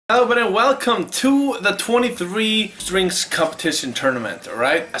Hello everybody and welcome to the 23 strings competition tournament,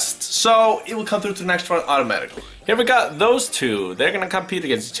 alright? So it will come through to the next round automatically. Here we got those two. They're gonna compete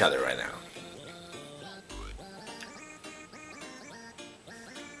against each other right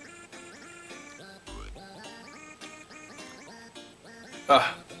now.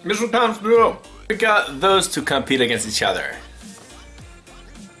 This one comes through. We got those two compete against each other.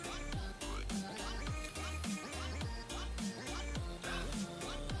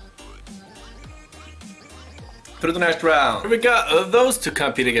 Through the next round. Here we got those two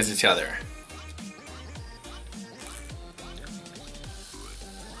compete against each other.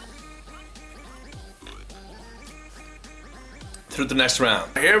 Through the next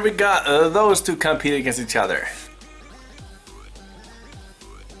round. Here we got those two compete against each other.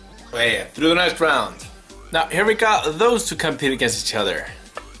 Wait, through the next round. Now here we got those two compete against each other.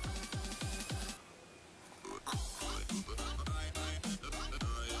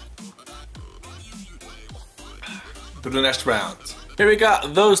 Through the next round. Here we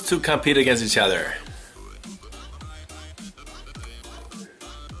got those two compete against each other.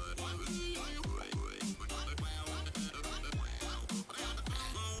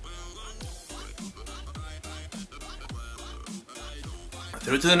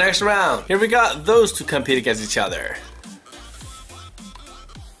 Through to the next round. Here we got those two compete against each other.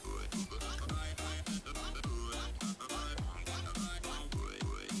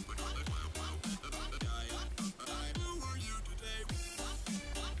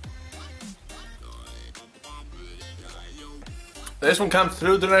 This one comes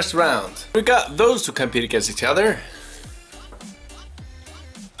through the next round. We got those two compete against each other.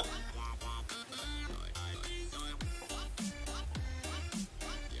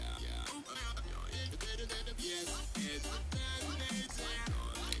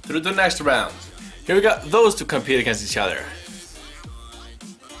 Through the next round. Here we got those two compete against each other.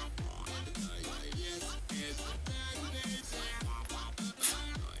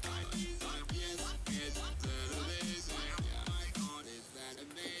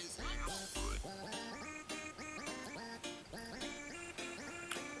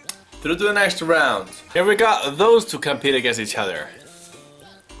 Through to the next round. Here we got those two compete against each other.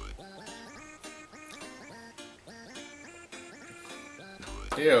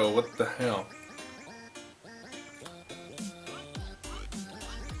 Ew, what the hell?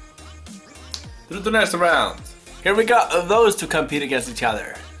 Through the next round. Here we got those two compete against each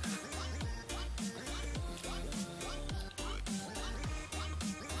other.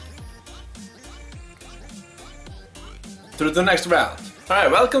 Through the next round. Alright,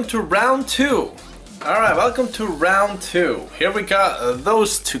 welcome to round 2. Alright, welcome to round 2. Here we got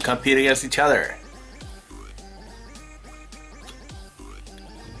those two compete against each other.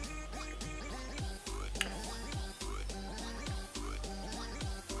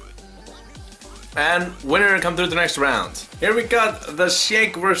 And winner come through the next round. Here we got the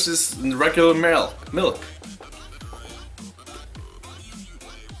shake versus regular milk.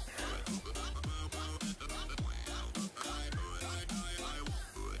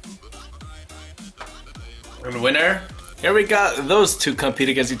 And winner, here we got those two compete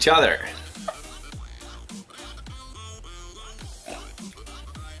against each other.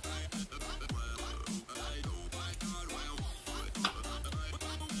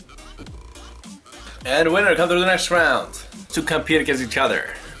 And winner come through the next round to compete against each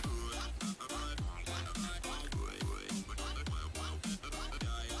other.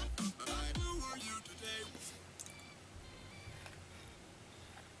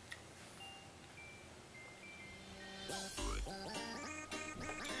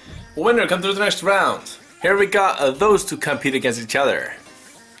 Winner come through the next round. Here we got those two compete against each other.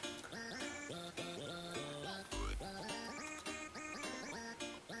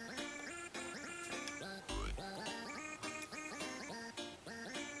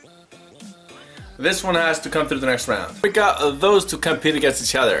 This one has to come through the next round. We got those two compete against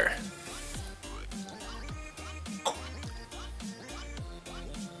each other.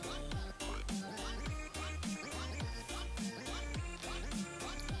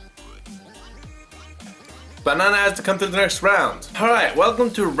 Banana has to come through the next round. Alright, welcome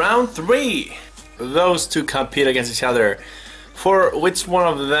to round 3. Those two compete against each other. For which one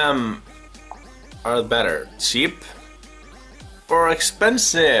of them are better? Cheap or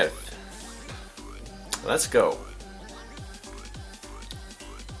expensive? Let's go.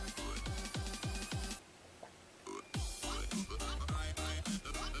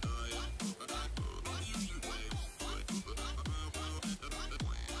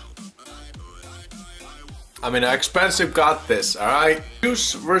 I mean, expensive got this, alright?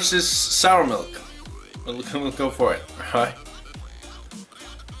 Juice versus sour milk. We'll go for it, alright?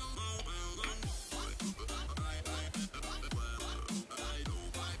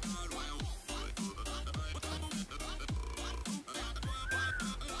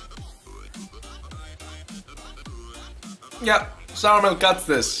 Yeah, sour milk got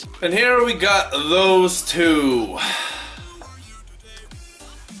this. And here we got those two.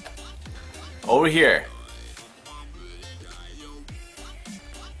 Over here.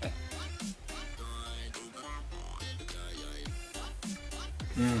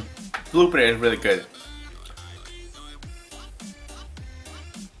 Blueberry is really good.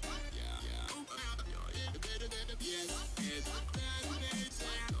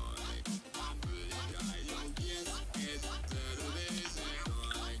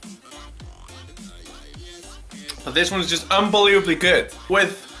 But this one is just unbelievably good,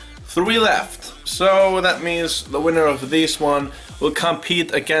 with 3 left. So that means the winner of this one will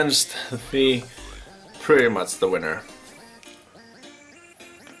compete against the pretty much the winner.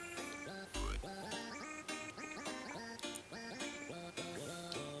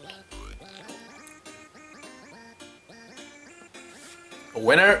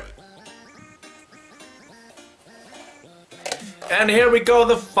 Winner. And here we go,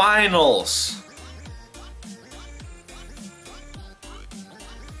 the finals.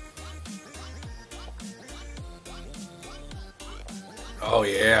 Oh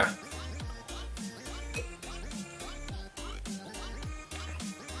yeah.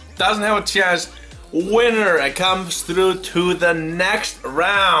 Doesn't have a chance. Winner comes through to the next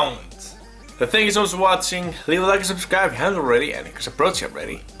round. So thank you so much for watching. Leave a like and subscribe if you haven't already. And Kristofer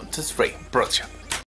already. On to 3. Brocha.